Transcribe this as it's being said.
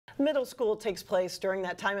Middle school takes place during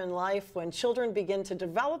that time in life when children begin to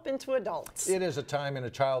develop into adults. It is a time in a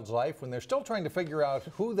child's life when they're still trying to figure out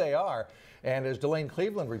who they are. And as Delane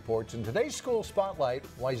Cleveland reports, in today's School Spotlight,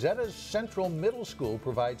 Wayzata's Central Middle School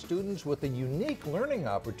provides students with a unique learning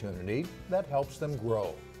opportunity that helps them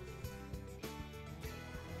grow.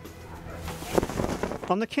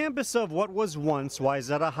 On the campus of what was once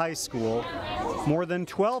Wayzata High School, more than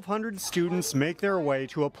 1,200 students make their way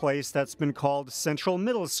to a place that's been called Central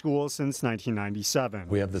Middle School since 1997.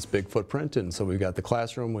 We have this big footprint, and so we've got the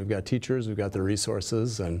classroom, we've got teachers, we've got the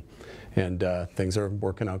resources, and things are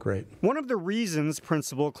working out great. One of the reasons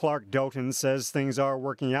Principal Clark Doten says things are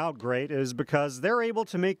working out great is because they're able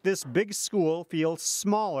to make this big school feel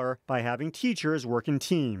smaller by having teachers work in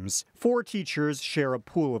teams. 4 teachers share a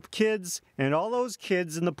pool of kids, and all those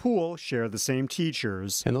kids in the pool share the same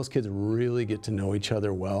teachers. And those kids really get to know each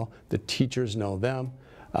other well. The teachers know them.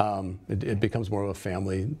 It becomes more of a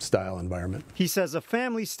family-style environment. He says a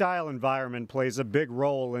family-style environment plays a big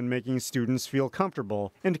role in making students feel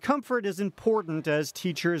comfortable, and comfort is important as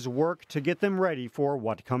teachers work to get them ready for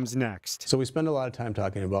what comes next. So we spend a lot of time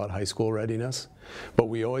talking about high school readiness, but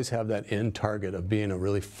we always have that end target of being a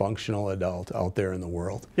really functional adult out there in the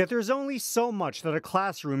world. Yet there's only so much that a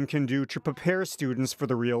classroom can do to prepare students for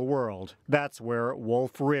the real world. That's where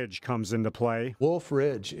Wolf Ridge comes into play. Wolf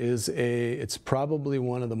Ridge it's probably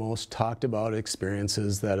one of the most talked about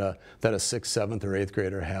experiences that a 6th, 7th, or 8th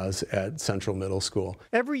grader has at Central Middle School.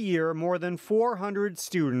 Every year, more than 400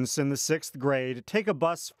 students in the 6th grade take a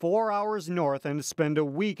bus 4 hours north and spend a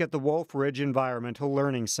week at the Wolf Ridge Environmental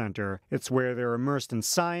Learning Center. It's where they're immersed in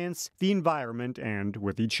science, the environment, and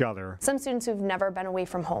with each other. Some students who've never been away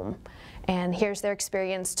from home, and here's their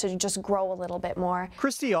experience to just grow a little bit more.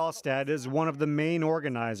 Christy Alstad is one of the main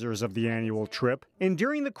organizers of the annual trip, and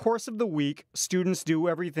during the course of the week, students do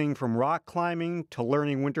everything from rock climbing to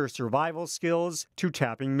learning winter survival skills to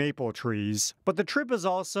tapping maple trees. But the trip is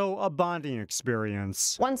also a bonding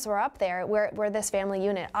experience. Once we're up there, we're this family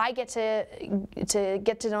unit. I get to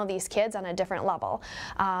know these kids on a different level,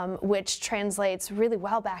 which translates really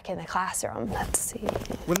well back in the classroom. Let's see.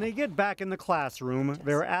 When they get back in the classroom,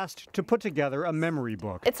 they're asked to put together a memory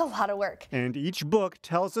book. It's a lot of work. And each book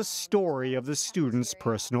tells a story of the student's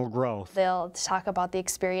personal growth. They'll talk about the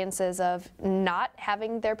experiences of not having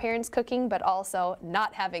their parents cooking, but also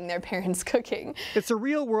not having their parents cooking. It's a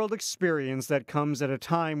real-world experience that comes at a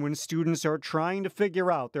time when students are trying to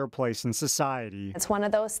figure out their place in society. It's one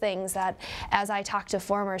of those things that, as I talk to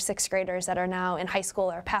former 6th graders that are now in high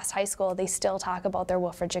school or past high school, they still talk about their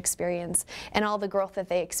Wolf Ridge experience and all the growth that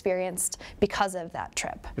they experienced because of that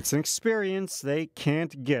trip. It's an experience they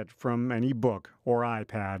can't get from any book or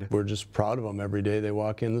iPad. We're just proud of them every day they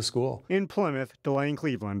walk in the school. In Plymouth, Delane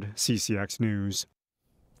Cleveland, CCX News.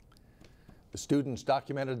 The students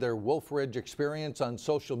documented their Wolf Ridge experience on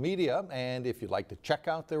social media, and if you'd like to check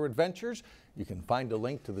out their adventures, you can find a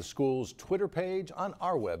link to the school's Twitter page on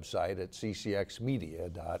our website at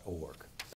ccxmedia.org.